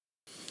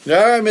All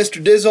right,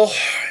 Mr. Dizzle,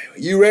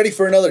 you ready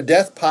for another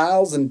death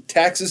piles and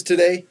taxes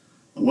today?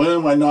 When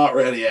am I not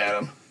ready,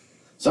 Adam?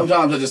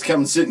 Sometimes I just come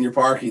and sit in your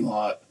parking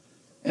lot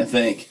and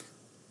think,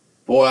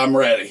 boy, I'm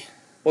ready.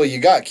 Well, you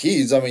got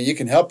keys. I mean, you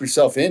can help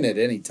yourself in at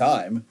any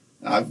time.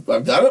 I've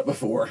done it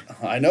before.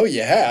 I know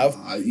you have.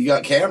 You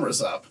got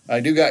cameras up. I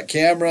do got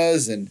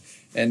cameras, and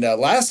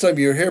last time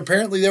you were here,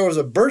 apparently there was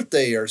a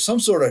birthday or some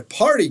sort of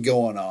party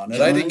going on,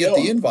 and I didn't get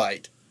the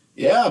invite.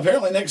 Yeah,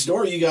 apparently next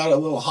door you got a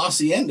little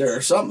hacienda or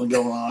something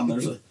going on.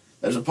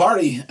 There's a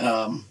party,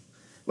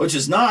 which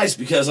is nice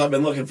because I've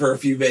been looking for a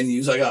few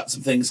venues. I got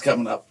some things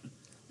coming up,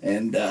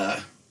 and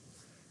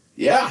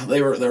yeah,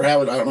 they're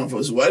having, I don't know if it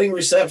was a wedding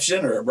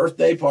reception or a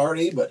birthday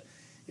party, but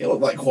it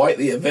looked like quite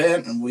the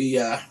event. And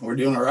we're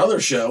doing our other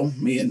show.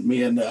 Me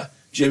and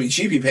Jimmy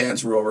Cheapy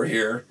Pants were over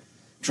here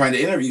trying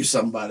to interview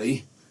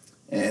somebody,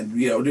 and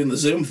doing the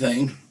Zoom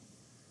thing,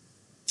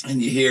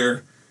 and you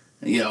hear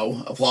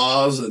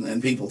applause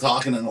and people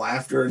talking and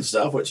laughter and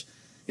stuff, which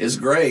is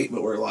great,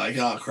 but we're like,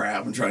 oh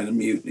crap, I'm trying to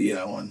mute,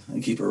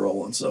 and keep it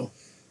rolling. So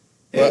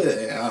I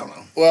don't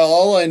know. Well,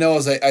 all I know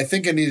is I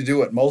think I need to do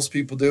what most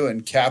people do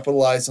and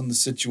capitalize on the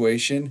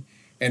situation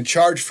and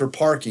charge for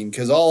parking,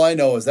 because all I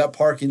know is that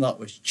parking lot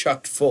was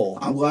chucked full.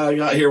 I'm glad I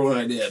got here when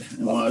I did.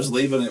 And when I was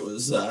leaving, it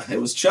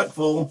was chuck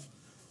full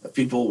of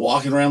people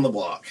walking around the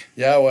block.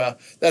 Yeah, well,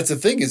 that's the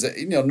thing is that,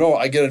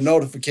 I get a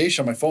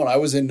notification on my phone. I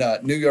was in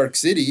New York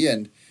City,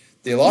 and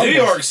the alarm New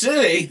York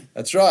City?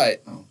 That's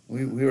right. Oh.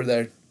 We were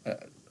there.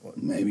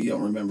 Maybe you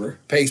don't remember.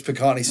 Pace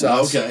Pecani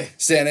sauce. Okay.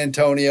 San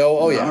Antonio.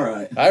 Oh, yeah. All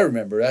right. I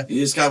remember that. You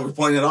just kind of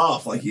pointed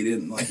off like you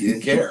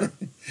didn't care.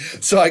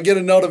 So I get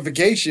a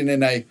notification,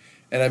 and I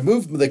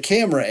moved the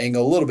camera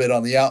angle a little bit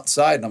on the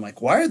outside, and I'm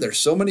like, why are there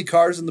so many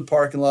cars in the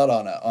parking lot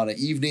on an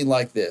evening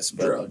like this?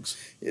 But drugs.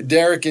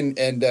 Derek and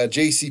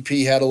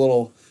JCP had a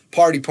little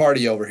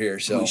party over here.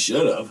 So we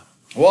should have.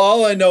 Well,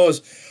 all I know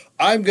is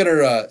I'm going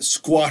to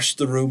squash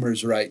the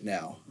rumors right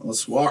now.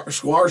 Let's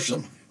squash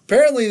them.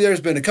 Apparently,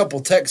 there's been a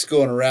couple texts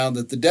going around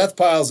that the death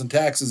piles and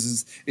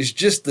taxes is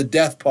just the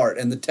death part,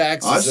 and the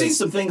taxes. I've seen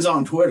some things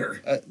on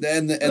Twitter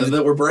and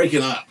that we're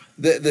breaking up.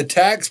 The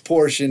tax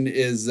portion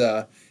is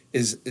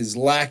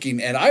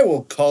lacking, and I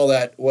will call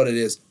that what it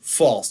is: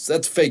 false.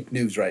 That's fake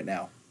news right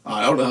now.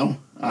 I don't know.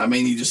 I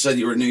mean, you just said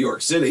you were in New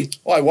York City.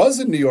 Well, I was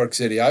in New York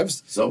City.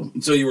 So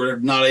you were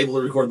not able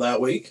to record that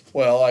week?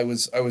 Well, I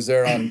was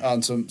there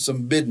on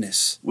some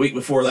business. Week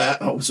before that,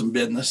 some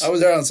business. I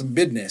was there on some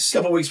business. A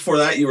couple weeks before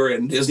that, you were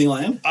in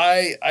Disneyland?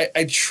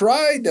 I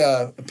tried.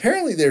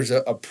 Apparently, there's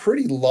a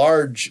pretty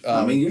large.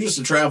 You're just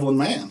a traveling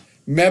man.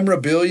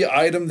 Memorabilia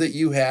item that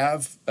you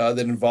have that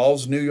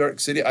involves New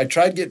York City. I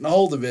tried getting a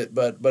hold of it,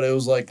 but it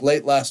was like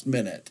late last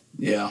minute.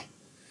 Yeah.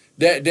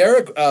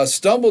 Derek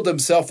stumbled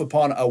himself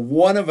upon a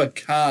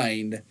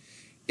one-of-a-kind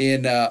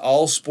in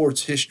all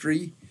sports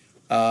history.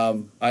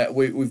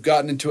 We've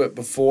gotten into it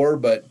before,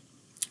 but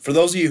for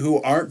those of you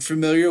who aren't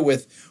familiar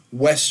with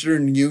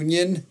Western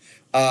Union,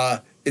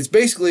 it's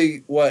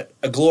basically what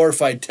a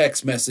glorified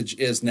text message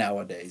is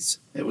nowadays.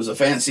 It was a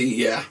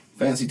fancy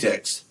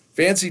text.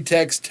 Fancy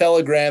text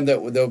telegram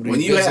that would be when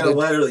you visited. Had a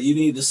letter that you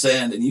needed to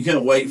send and you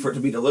couldn't wait for it to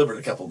be delivered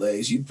a couple of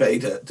days, you'd pay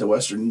to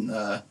Western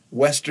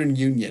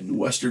Union.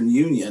 Western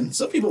Union.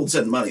 Some people would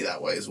send money that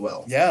way as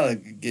well. Yeah,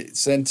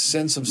 send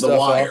some stuff.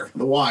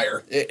 The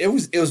wire. It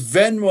was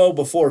Venmo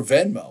before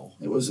Venmo.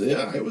 It was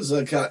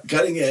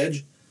cutting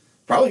edge.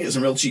 Probably get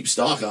some real cheap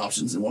stock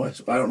options in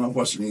West. I don't know if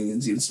Western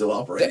Union's even still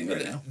operating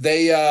right now.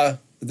 They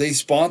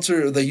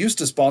used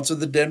to sponsor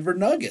the Denver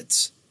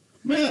Nuggets.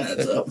 Man,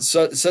 that's up.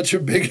 Such a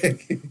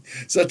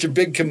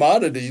big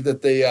commodity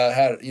that they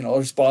had,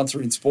 are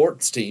sponsoring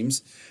sports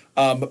teams.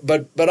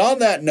 But on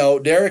that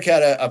note, Derek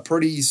had a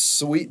pretty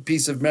sweet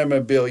piece of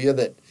memorabilia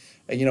that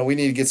we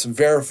need to get some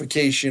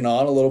verification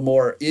on, a little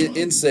more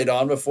insight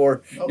on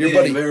before your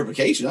buddy.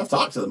 Verification. I've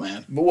talked to the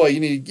man. Well, we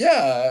need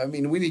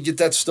to get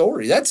that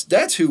story.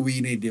 That's who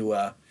we need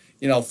to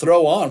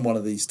throw on one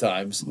of these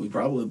times. We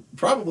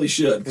probably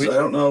should, because I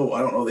don't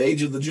know the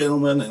age of the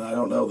gentleman, and I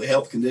don't know the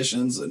health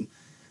conditions and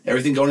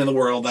everything going in the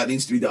world. That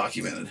needs to be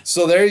documented.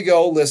 So there you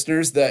go,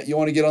 listeners, that you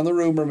want to get on the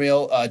rumor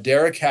mill.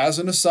 Derek has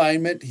an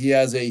assignment. He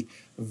has a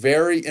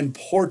very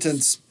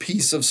important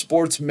piece of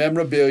sports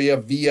memorabilia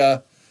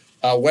via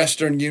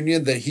Western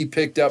Union that he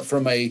picked up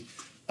from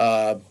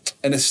an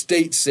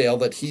estate sale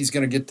that he's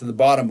going to get to the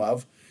bottom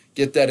of.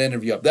 Get that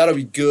interview up. That'll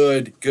be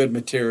good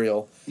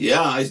material.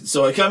 Yeah,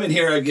 so I come in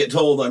here, I get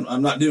told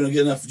I'm not doing a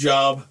good enough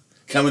job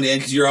coming in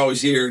because you're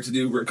always here to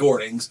do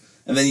recordings,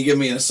 and then you give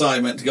me an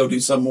assignment to go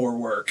do some more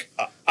work.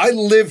 I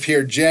live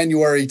here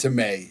January to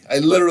May. I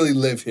literally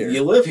live here.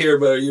 You live here,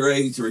 but you're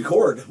ready to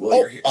record while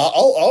you're here.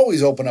 I'll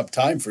always open up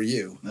time for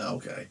you.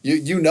 Okay.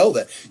 You know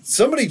that.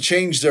 Somebody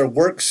changed their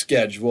work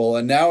schedule,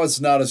 and now it's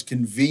not as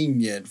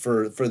convenient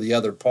for the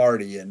other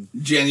party. And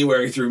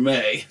January through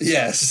May.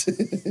 Yes.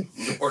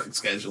 The work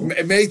schedule.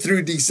 May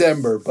through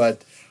December,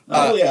 but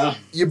yeah.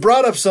 You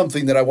brought up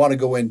something that I want to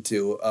go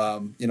into.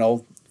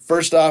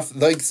 First off,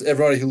 thanks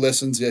everybody who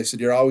listens. I said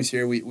you're always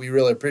here. We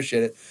really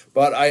appreciate it.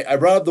 But I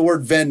brought up the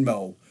word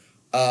Venmo.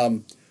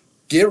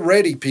 get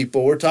ready,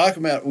 people.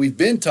 We've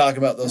been talking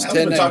about those I've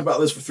been talking about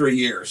this for 3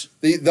 years.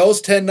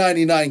 Those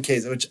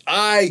 1099Ks, which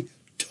I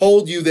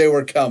told you they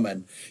were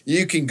coming.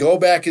 You can go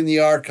back in the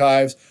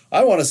archives.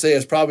 I want to say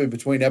it's probably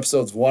between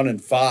episodes 1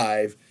 and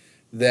 5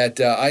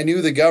 that I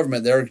knew the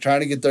government, they were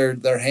trying to get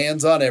their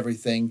hands on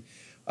everything.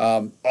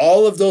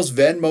 All of those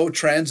Venmo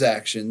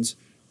transactions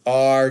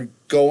are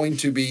going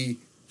to be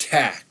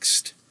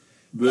taxed.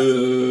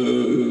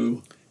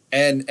 Boo.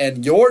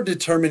 And your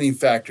determining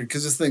factor,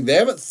 because this thing, they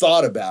haven't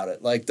thought about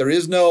it. Like,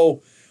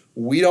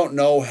 we don't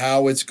know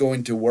how it's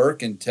going to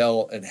work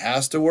until it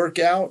has to work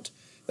out.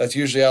 That's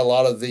usually how a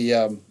lot of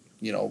the,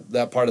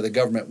 that part of the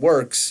government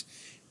works,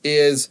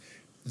 is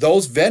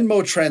those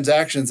Venmo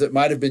transactions that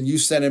might have been you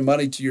sending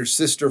money to your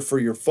sister for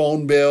your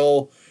phone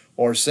bill,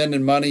 or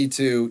sending money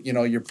to,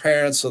 your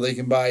parents so they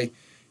can buy,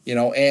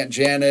 Aunt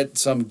Janet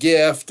some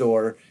gift,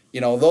 or,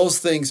 those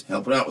things.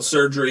 Helping out with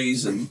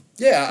surgeries and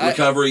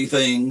recovery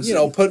things.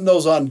 Putting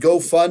those on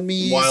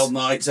GoFundMe. Wild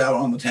nights out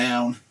on the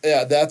town.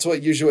 Yeah, that's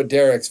usually what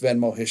Derek's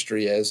Venmo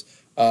history is.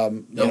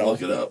 Don't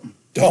look it up.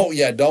 Don't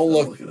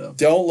look it up.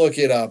 Don't look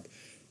it up.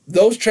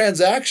 Those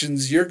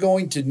transactions, you're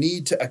going to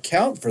need to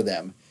account for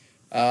them.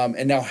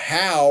 And now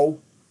how,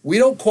 we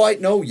don't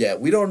quite know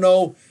yet. We don't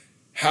know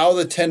how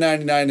the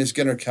 1099 is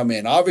going to come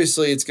in.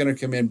 Obviously, it's going to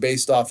come in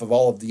based off of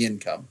all of the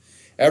income.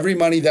 Every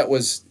money that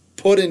was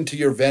put into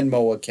your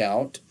Venmo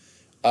account,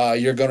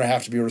 you're going to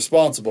have to be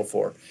responsible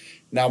for.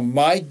 Now,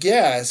 my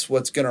guess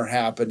what's going to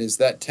happen is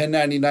that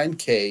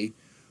 1099K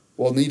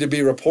will need to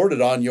be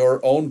reported on your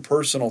own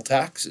personal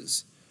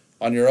taxes.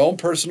 On your own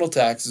personal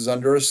taxes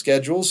under a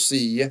Schedule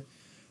C,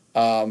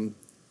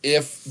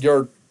 if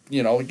your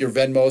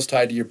Venmo is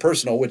tied to your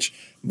personal, which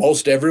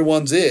most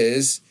everyone's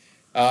is,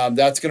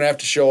 that's going to have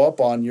to show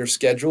up on your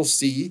Schedule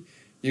C.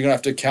 You're going to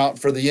have to account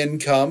for the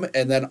income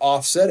and then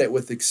offset it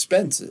with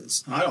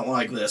expenses. I don't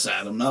like this,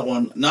 Adam. Not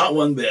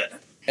one bit.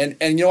 And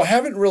I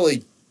haven't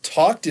really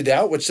talked it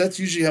out, which that's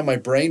usually how my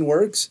brain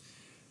works.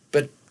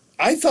 But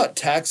I thought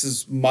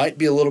taxes might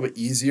be a little bit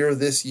easier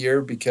this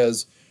year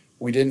because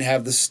we didn't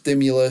have the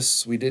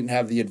stimulus. We didn't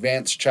have the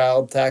advanced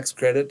child tax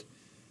credit.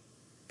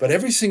 But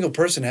every single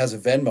person has a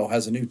Venmo,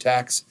 has a new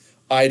tax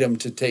item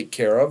to take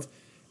care of.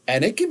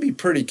 And it can be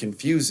pretty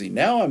confusing.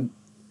 Now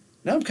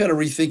I'm kind of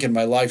rethinking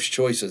my life's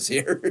choices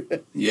here.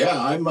 Yeah,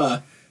 I'm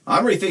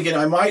rethinking.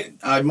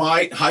 I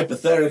might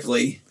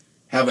hypothetically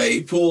have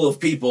a pool of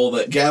people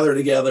that gather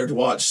together to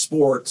watch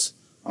sports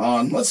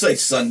on, let's say,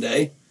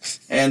 Sunday,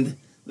 and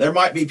there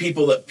might be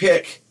people that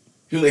pick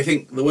who they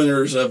think the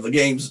winners of the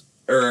games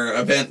or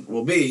event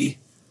will be,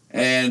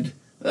 and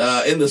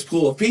in this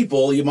pool of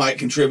people, you might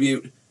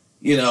contribute,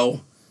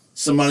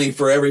 some money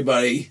for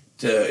everybody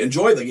to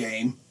enjoy the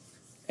game,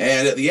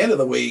 and at the end of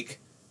the week,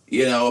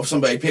 if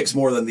somebody picks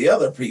more than the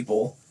other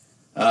people,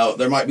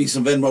 there might be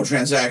some Venmo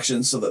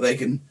transactions so that they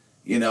can,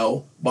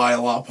 buy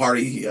a lot of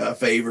party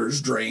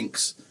favors,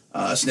 drinks,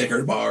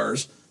 Snickers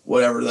bars,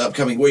 whatever the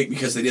upcoming week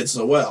because they did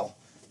so well.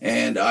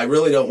 And I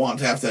really don't want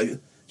to have to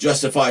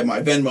justify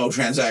my Venmo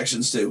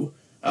transactions to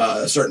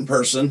a certain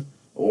person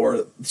or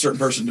a certain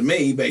person to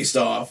me based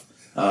off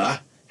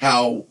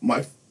how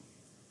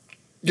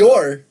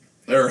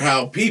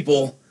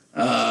people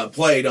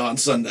played on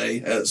Sunday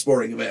at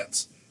sporting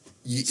events.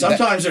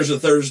 Sometimes there's a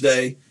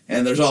Thursday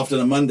and there's often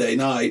a Monday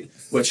night,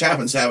 which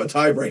happens to have a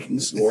tie-breaking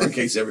score in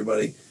case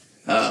everybody,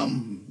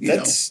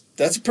 That's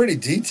a pretty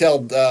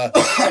detailed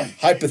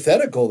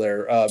hypothetical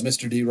there,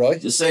 Mr. D-Roy.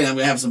 Just saying, I'm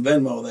going to have some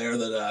Venmo there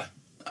that,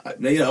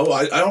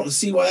 I don't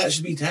see why that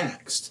should be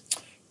taxed.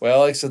 Well,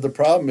 like I said, the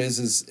problem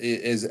is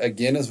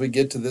again, as we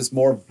get to this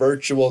more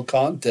virtual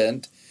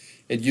content,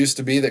 it used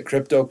to be that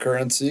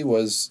cryptocurrency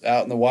was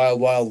out in the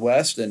wild, wild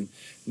west, and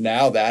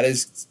now that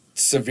is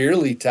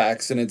severely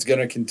taxed, and it's going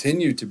to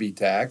continue to be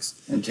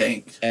taxed and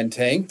tanked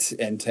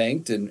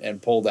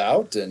and pulled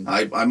out. And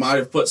I might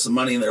have put some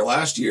money in there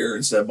last year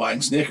instead of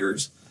buying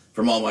Snickers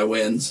from all my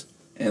wins,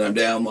 and I'm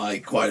down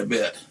quite a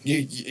bit.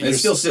 It's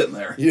still sitting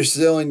there. You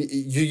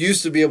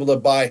used to be able to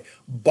buy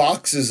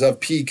boxes of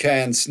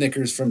pecan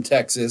Snickers from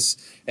Texas,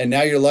 and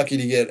now you're lucky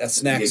to get a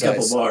snack size. A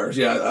couple bars.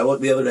 Yeah, I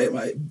looked the other day at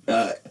my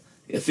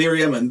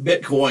Ethereum and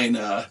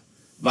Bitcoin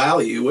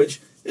value,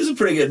 which is a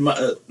pretty good.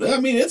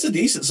 It's a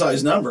decent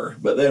sized number.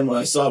 But then when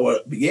I saw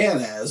what it began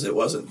as, it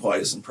wasn't quite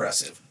as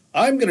impressive.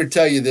 I'm going to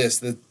tell you this: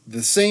 that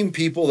the same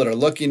people that are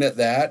looking at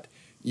that,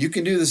 you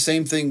can do the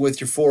same thing with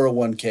your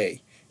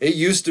 401k. It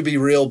used to be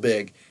real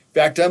big. In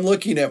fact, I'm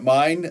looking at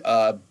mine.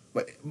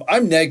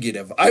 I'm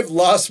negative. I've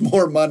lost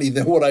more money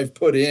than what I've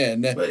put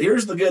in. But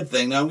here's the good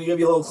thing. Now I'm going to give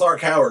you a little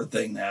Clark Howard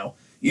thing. Now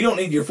you don't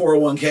need your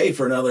 401k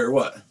for another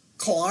what?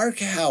 Clark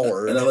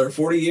Howard. Another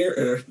 40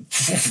 years?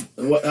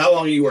 How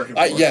long are you working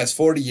for? Yes,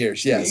 40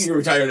 years, yes. You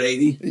retired at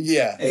 80?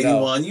 Yeah.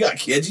 81. No. You got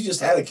kids. You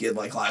just had a kid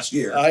last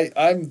year.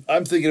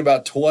 I'm thinking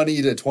about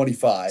 20 to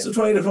 25. So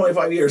 20 to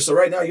 25 years. So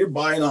right now you're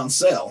buying on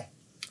sale.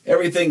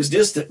 Everything's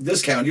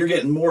discounted. You're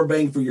getting more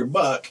bang for your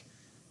buck.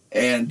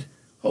 And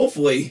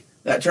hopefully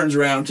that turns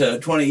around to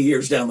 20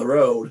 years down the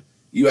road.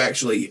 You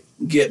actually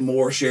get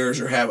more shares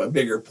or have a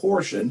bigger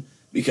portion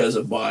because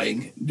of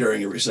buying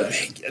during a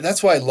recession.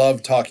 That's why I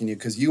love talking to you,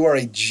 because you are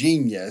a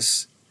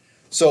genius.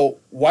 So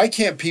why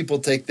can't people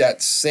take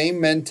that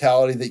same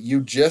mentality that you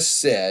just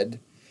said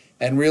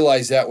and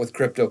realize that with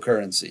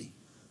cryptocurrency?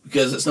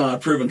 Because it's not a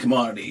proven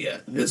commodity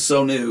yet. It's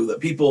so new that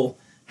people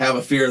have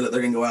a fear that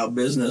they're going to go out of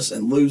business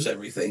and lose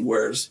everything.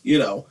 Whereas, you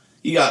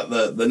got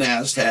the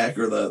NASDAQ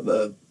or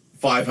the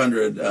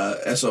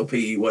 500 SOP,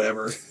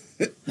 whatever,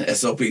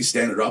 SOP,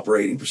 standard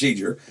operating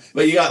procedure.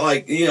 But you got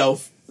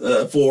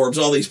Forbes,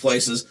 all these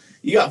places.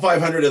 You got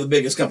 500 of the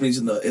biggest companies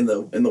in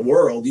the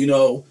world.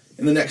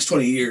 In the next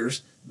 20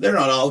 years, they're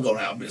not all going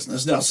out of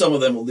business. Now, some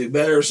of them will do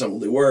better, some will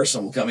do worse,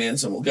 some will come in,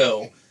 some will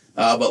go.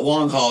 But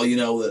long haul,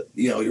 that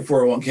your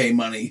 401k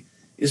money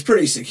is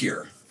pretty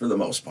secure for the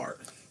most part.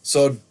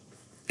 So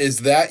is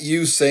that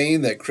you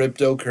saying that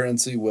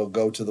cryptocurrency will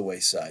go to the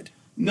wayside?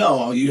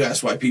 No, you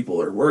asked why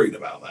people are worried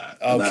about that.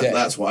 Okay.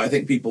 That's why I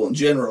think people in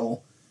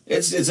general,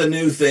 it's a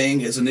new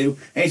thing.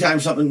 Anytime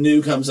something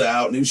new comes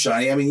out, new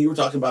shiny. I mean, you were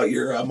talking about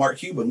your Mark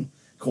Cuban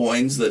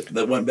coins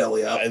that went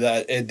belly up.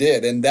 That it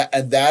did, and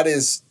that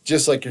is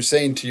just like you're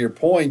saying. To your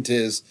point,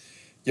 is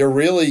you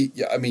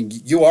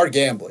are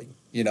gambling.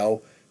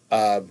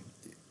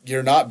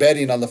 You're not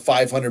betting on the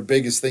 500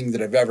 biggest things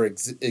that have ever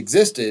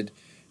existed.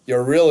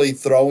 You're really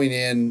throwing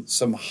in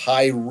some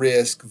high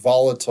risk,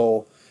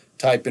 volatile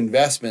type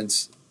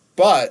investments,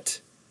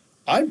 but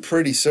I'm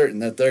pretty certain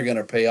that they're going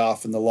to pay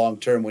off in the long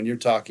term when you're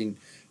talking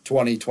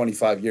 20,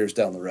 25 years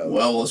down the road.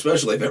 Well,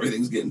 especially if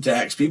everything's getting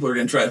taxed. People are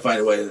going to try to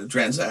find a way to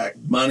transact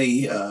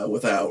money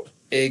without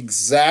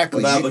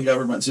the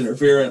government's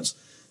interference.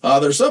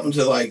 There's something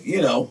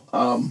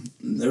to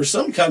there's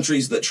some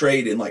countries that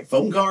trade in like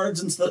phone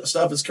cards and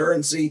stuff as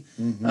currency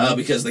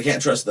because they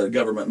can't trust the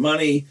government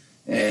money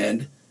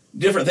and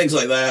different things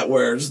like that.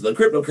 Whereas the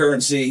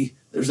cryptocurrency,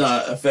 there's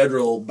not a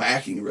federal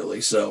backing really.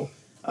 So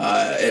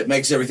it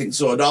makes everything.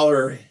 So a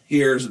dollar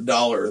here is a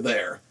dollar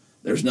there.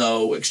 There's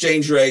no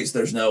exchange rates.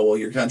 There's no,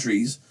 your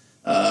country's,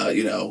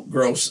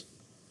 gross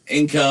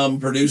income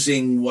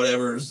producing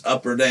whatever's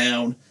up or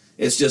down.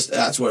 It's just,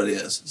 that's what it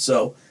is.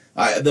 So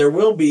there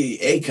will be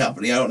a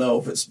company. I don't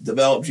know if it's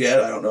developed yet.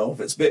 I don't know if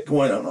it's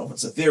Bitcoin. I don't know if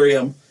it's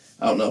Ethereum.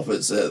 I don't know if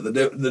it's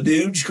the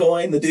Doge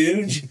coin, the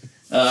Doge.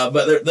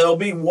 But there'll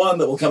be one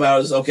that will come out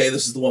as, okay,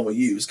 this is the one we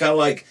use. Kind of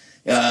like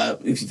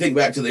if you think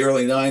back to the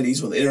early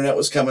 90s when the internet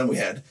was coming, we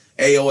had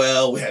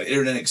AOL, we had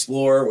Internet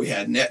Explorer, we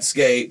had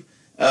Netscape.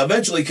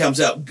 Eventually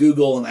comes out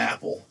Google and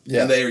Apple,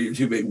 and they are your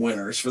two big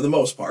winners for the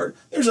most part.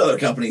 There's other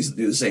companies that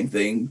do the same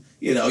thing.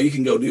 You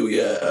can go do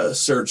a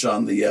search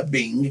on the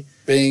Bing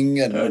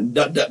and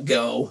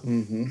DuckDuckGo.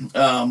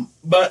 Mm-hmm.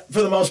 But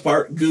for the most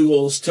part,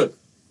 Google's took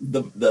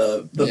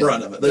the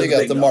brunt of it. They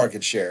got the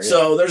market share. Yeah.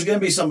 So there's going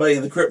to be somebody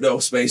in the crypto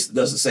space that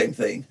does the same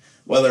thing.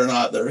 Whether or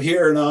not they're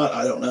here or not,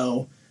 I don't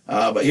know.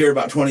 But here in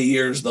about 20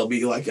 years, there'll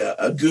be like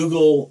a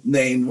Google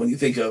name when you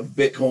think of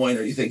Bitcoin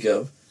or you think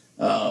of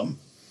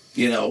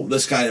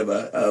this kind of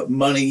a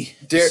money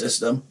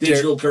system,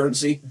 digital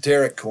currency.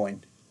 Derek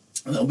coin.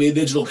 And there'll be a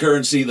digital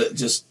currency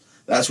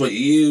that's what you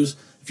use.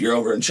 If you're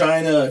over in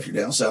China, if you're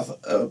down South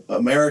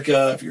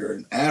America, if you're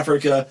in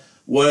Africa,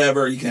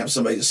 whatever, you can have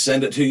somebody just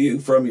send it to you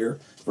from your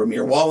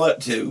wallet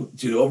to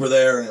over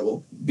there, and it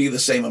will be the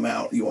same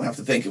amount. You won't have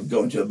to think of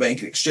going to a bank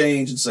and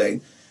exchange and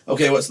saying,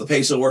 okay, what's the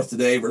peso worth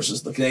today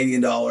versus the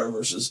Canadian dollar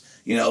versus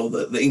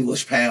the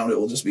English pound. It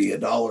will just be a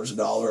dollar's a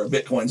dollar, a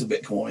Bitcoin's a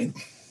Bitcoin.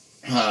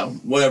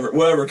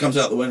 Whatever comes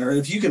out the winner. And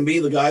if you can be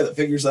the guy that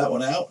figures that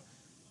one out,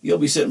 you'll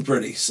be sitting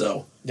pretty.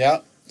 So yeah.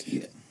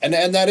 And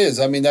that is,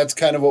 that's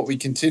kind of what we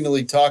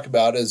continually talk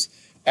about is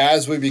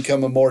as we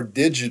become a more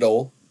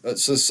digital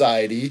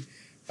society,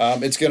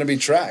 it's going to be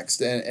tracked.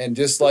 And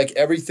just like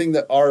everything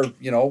that a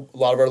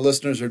lot of our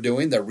listeners are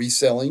doing, they're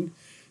reselling.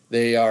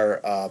 They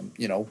are,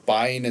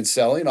 buying and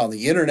selling on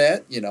the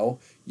internet.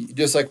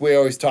 Just like we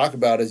always talk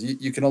about is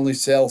you can only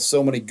sell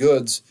so many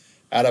goods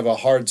out of a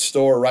hard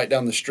store right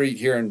down the street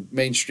here in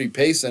Main Street,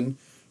 Payson,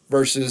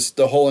 versus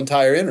the whole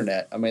entire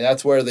internet.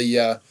 That's where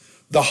the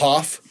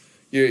Hoff,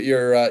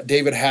 your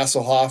David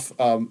Hasselhoff,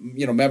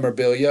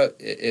 memorabilia,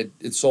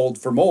 it sold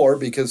for more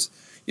because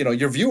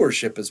your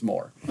viewership is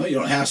more. Well, you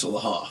don't hassle the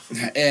Hoff,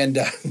 and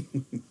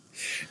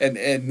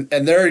and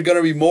there are going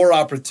to be more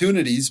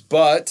opportunities,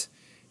 but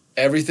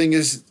everything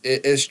is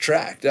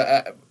tracked.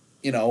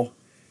 We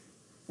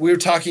were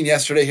talking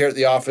yesterday here at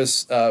the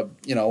office.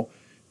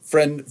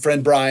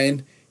 Friend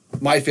Brian,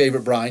 my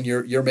favorite Brian.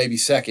 You're maybe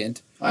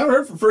second. I haven't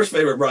heard from first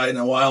favorite Brian in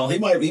a while. He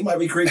might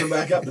be creeping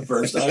back up to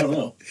first. I don't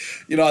know.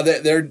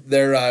 They're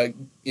going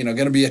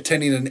to be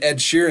attending an Ed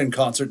Sheeran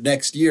concert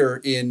next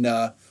year in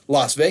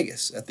Las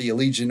Vegas at the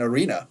Allegiant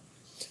Arena.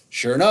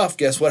 Sure enough,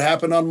 guess what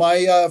happened on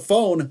my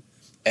phone?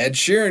 Ed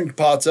Sheeran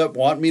pops up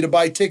wanting me to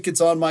buy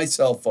tickets on my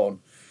cell phone.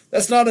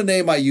 That's not a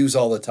name I use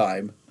all the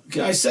time.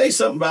 Can I say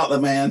something about the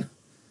man?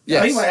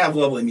 Yes. Now, he might have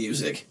lovely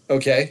music.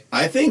 Okay.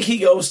 I think he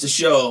goes to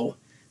show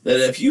that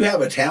if you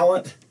have a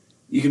talent,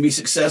 you can be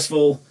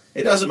successful.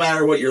 It doesn't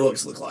matter what your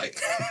looks look like.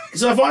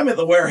 So if I'm at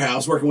the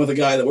warehouse working with a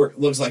guy that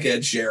looks like Ed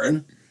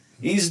Sheeran,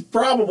 he's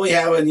probably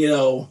having,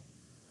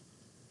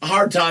 a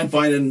hard time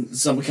finding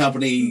some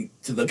company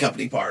to the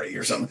company party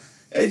or something.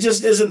 It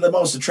just isn't the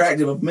most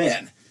attractive of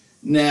men.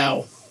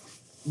 Now,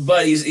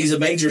 but he's a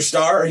major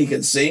star. He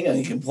can sing and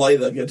he can play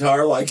the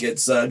guitar like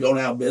it's going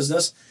out of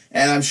business.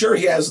 And I'm sure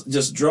he has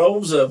just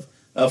droves of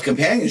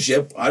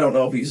companionship. I don't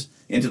know if he's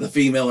into the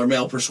female or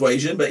male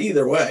persuasion, but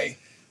either way,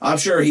 I'm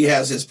sure he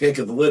has his pick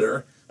of the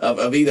litter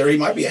of either. He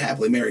might be a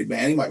happily married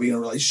man. He might be in a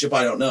relationship.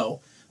 I don't know.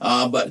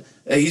 But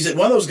he's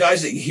one of those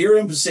guys that you hear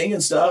him sing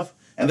and stuff.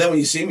 And then when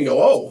you see him, you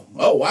go,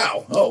 oh,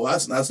 wow. Oh,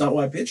 that's not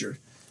what I pictured.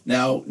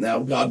 Now,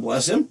 God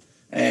bless him.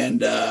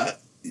 And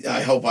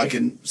I hope I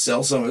can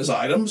sell some of his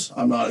items.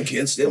 I'm not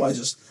against him.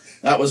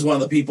 That was one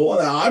of the people.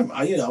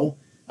 Now,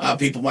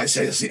 people might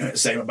say the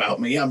same about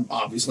me. I'm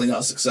obviously not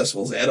as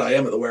successful as Ed. I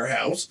am at the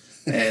warehouse,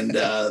 and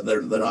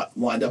they're not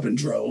lined up in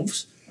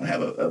droves. I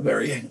have a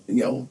very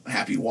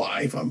happy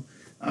wife.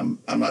 I'm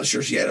not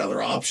sure she had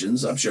other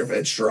options. I'm sure if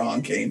Ed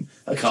Strong came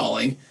a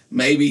calling,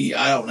 maybe,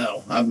 I don't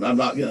know. I'm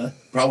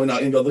probably not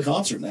gonna go to the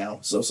concert now.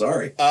 So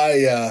sorry.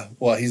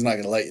 Well, he's not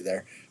gonna let you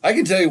there. I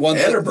can tell you one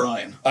thing. Ed or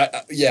Brian?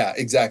 Yeah,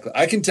 exactly.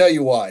 I can tell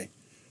you why.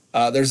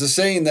 There's a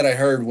saying that I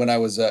heard when I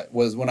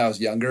was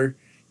younger,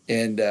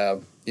 and I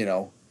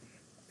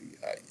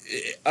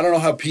don't know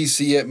how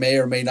PC it may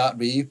or may not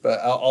be, but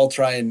I'll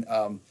try and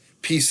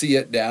PC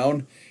it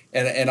down,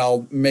 and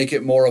I'll make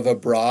it more of a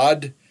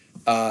broad.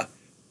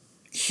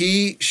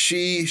 He,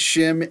 she,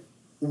 shim,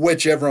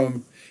 whichever of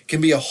them can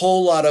be a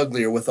whole lot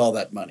uglier with all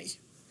that money.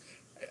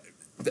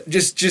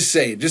 Just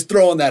saying, just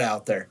throwing that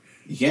out there.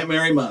 You can't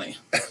marry money.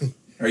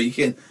 Or you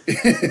can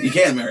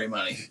marry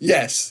money.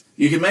 Yes.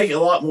 You can make a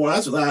lot more.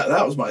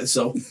 That was my.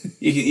 So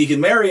you can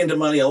marry into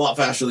money a lot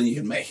faster than you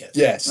can make it.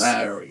 Yes.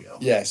 There we go.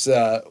 Yes.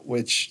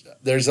 Which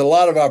there's a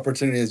lot of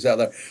opportunities out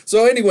there.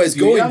 So, anyways,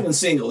 if you're young and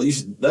single, you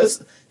should.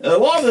 A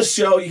lot of this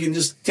show you can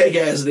just take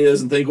it as it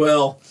is and think,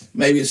 well,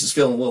 maybe it's just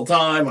filling a little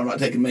time. I'm not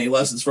taking many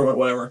lessons from it.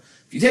 Whatever.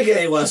 If you take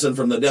any lesson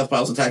from the Death,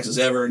 Piles, and Taxes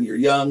ever, and you're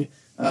young,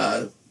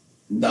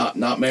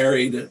 not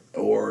married,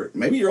 or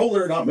maybe you're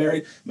older, not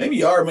married. Maybe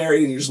you are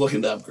married and you're just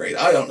looking to upgrade.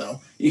 I don't know.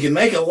 You can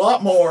make a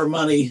lot more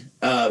money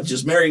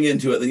just marrying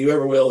into it than you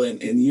ever will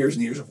in years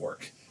and years of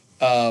work.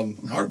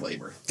 Hard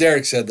labor.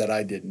 Derek said that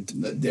I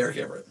didn't. Derek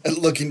Everett.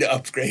 Looking to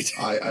upgrade.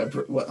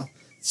 Well,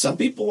 some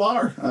people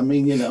are. I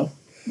mean,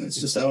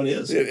 it's just how it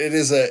is. It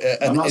is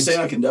I'm not saying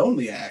I condone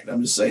the act.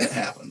 I'm just saying it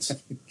happens.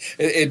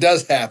 It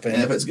does happen.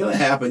 And if it's going to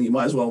happen, you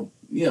might as well,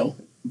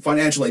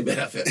 financially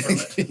benefit from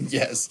it.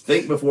 Yes.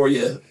 Think before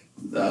you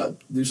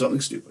do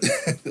something stupid.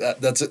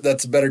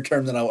 That's a better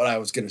term than what I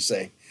was going to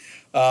say.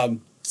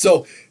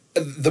 So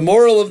the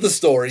moral of the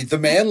story: the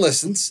man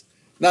listens.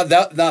 Not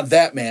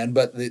that man,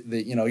 but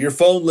the your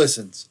phone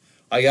listens.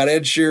 I got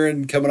Ed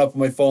Sheeran coming up on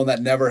my phone.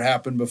 That never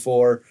happened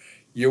before.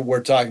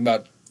 We're talking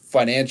about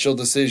financial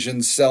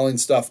decisions, selling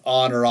stuff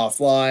on or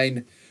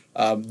offline.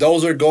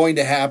 Those are going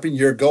to happen.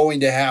 You're going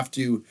to have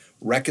to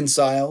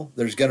reconcile.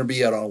 There's going to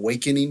be an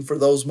awakening for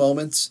those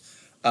moments.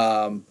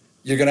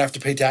 You're going to have to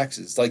pay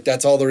taxes. Like,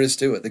 that's all there is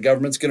to it. The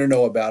government's going to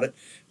know about it.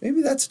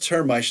 Maybe that's a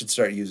term I should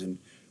start using.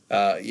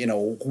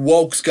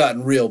 Woke's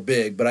gotten real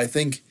big, but I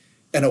think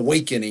an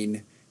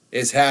awakening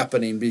is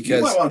happening because...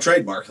 You might want to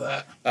trademark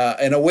that.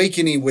 An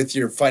awakening with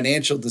your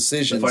financial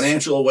decisions. The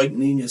financial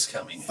awakening is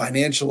coming.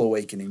 Financial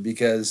awakening,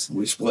 because...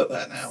 We split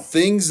that now.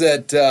 Things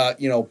that,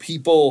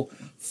 people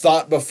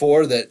thought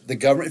before that the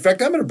government... In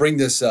fact, I'm going to bring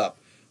this up.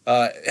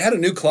 I had a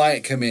new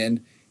client come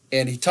in,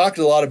 and he talked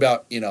a lot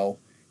about,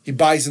 he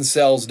buys and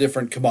sells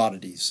different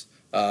commodities,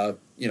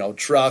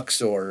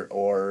 trucks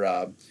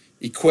or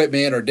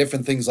equipment or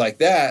different things like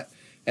that.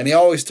 And he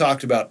always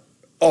talked about,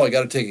 I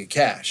got to take it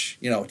cash,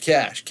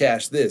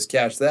 cash this,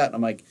 cash that. And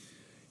I'm like,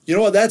 you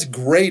know what, that's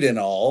great and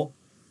all,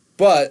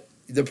 but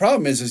the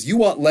problem is you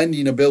want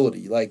lending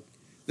ability. Like,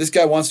 this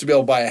guy wants to be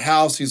able to buy a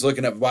house. He's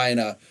looking at buying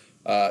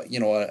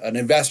an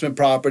investment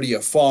property,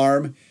 a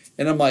farm.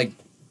 And I'm like,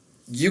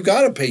 you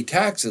got to pay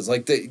taxes.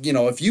 Like,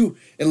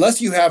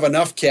 unless you have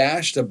enough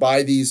cash to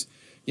buy these,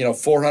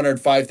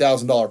 $400,000,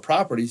 $5,000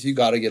 properties, you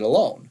got to get a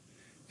loan.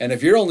 And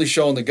if you're only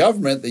showing the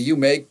government that you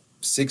make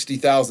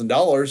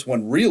 $60,000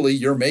 when really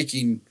you're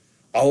making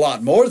a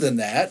lot more than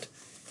that,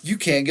 you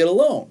can't get a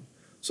loan.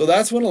 So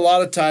that's when a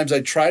lot of times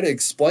I try to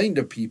explain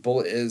to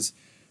people is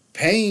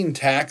paying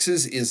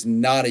taxes is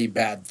not a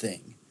bad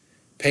thing.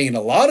 Paying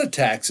a lot of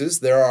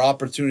taxes, there are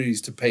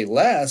opportunities to pay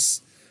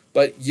less,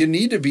 but you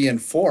need to be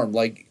informed.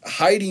 Like,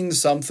 hiding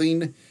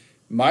something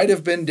might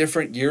have been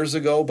different years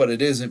ago, but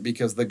it isn't,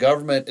 because the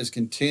government is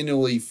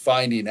continually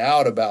finding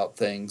out about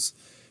things.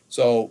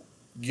 So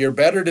you're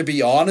better to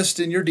be honest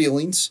in your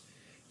dealings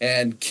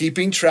and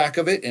keeping track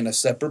of it in a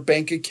separate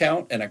bank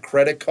account and a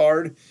credit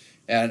card,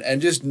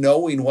 and just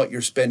knowing what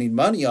you're spending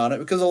money on it,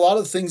 because a lot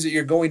of the things that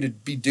you're going to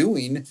be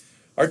doing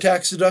are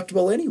tax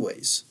deductible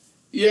anyways.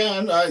 Yeah,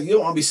 and you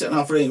don't want to be setting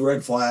off for any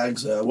red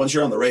flags. Once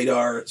you're on the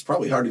radar, it's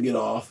probably hard to get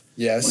off.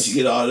 Yes. Once you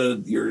get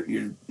audited,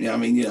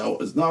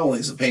 it's not only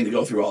is it a pain to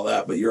go through all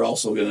that, but you're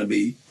also going to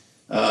be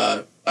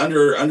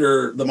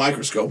under the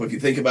microscope. If you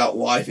think about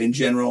life in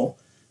general,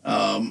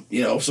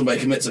 if somebody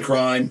commits a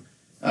crime,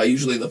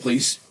 usually the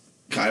police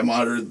kind of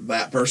monitor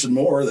that person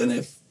more than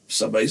if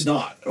somebody's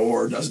not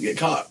or doesn't get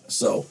caught.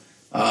 So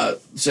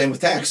same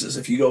with taxes.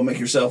 If you go make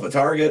yourself a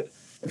target,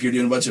 if you're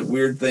doing a bunch of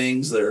weird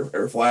things that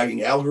are flagging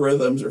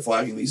algorithms or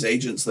flagging these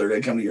agents that are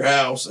going to come to your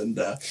house and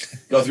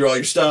go through all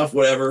your stuff,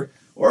 whatever,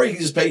 or you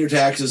can just pay your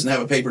taxes and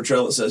have a paper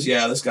trail that says,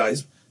 yeah, this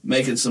guy's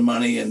making some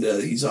money and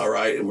he's all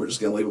right, and we're just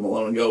going to leave him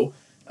alone and go.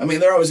 I mean,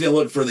 they're always going to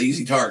look for the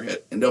easy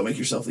target, and don't make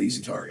yourself the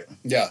easy target.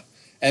 Yeah.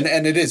 And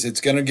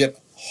it's going to get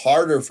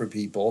harder for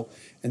people.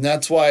 And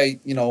that's why,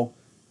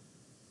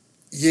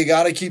 you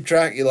got to keep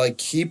track. You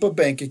keep a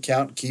bank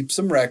account, keep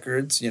some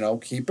records,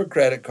 keep a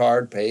credit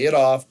card, pay it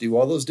off, do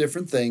all those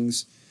different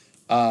things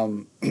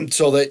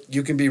so that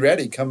you can be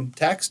ready come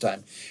tax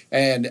time.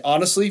 And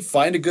honestly,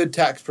 find a good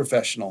tax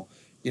professional.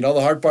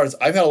 The hard part is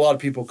I've had a lot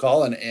of people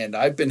call and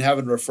I've been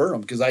having to refer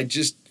them because I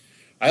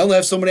only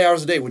have so many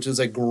hours a day, which is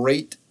a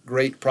great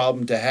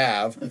problem to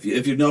have. If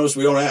you've noticed,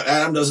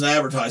 Adam doesn't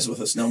advertise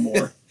with us no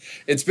more.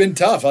 It's been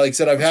tough. Like I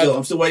said,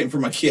 I'm still waiting for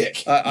my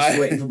kick. I'm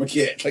still waiting for my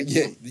kick.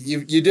 Yeah,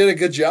 you did a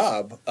good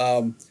job.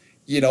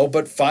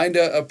 But find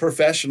a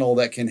professional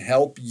that can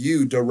help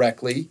you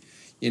directly.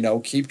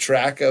 Keep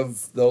track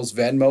of those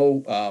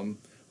Venmo,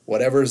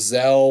 whatever,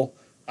 Zelle.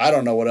 I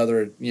don't know what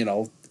other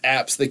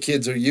apps the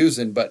kids are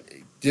using, but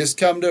just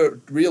come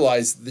to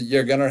realize that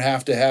you're going to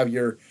have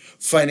your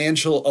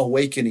financial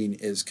awakening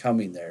is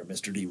coming there,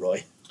 Mr.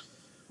 DeRoy.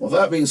 Well,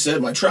 that being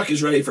said, my truck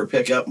is ready for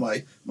pickup.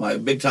 My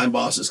big-time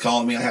boss is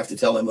calling me. I have to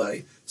tell him that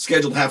I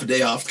scheduled half a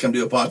day off to come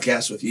do a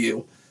podcast with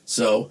you.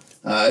 So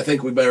I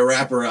think we better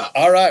wrap her up.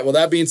 All right. Well,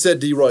 that being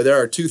said, DeRoy,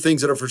 there are two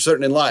things that are for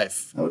certain in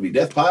life. That would be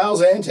death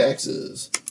piles and taxes.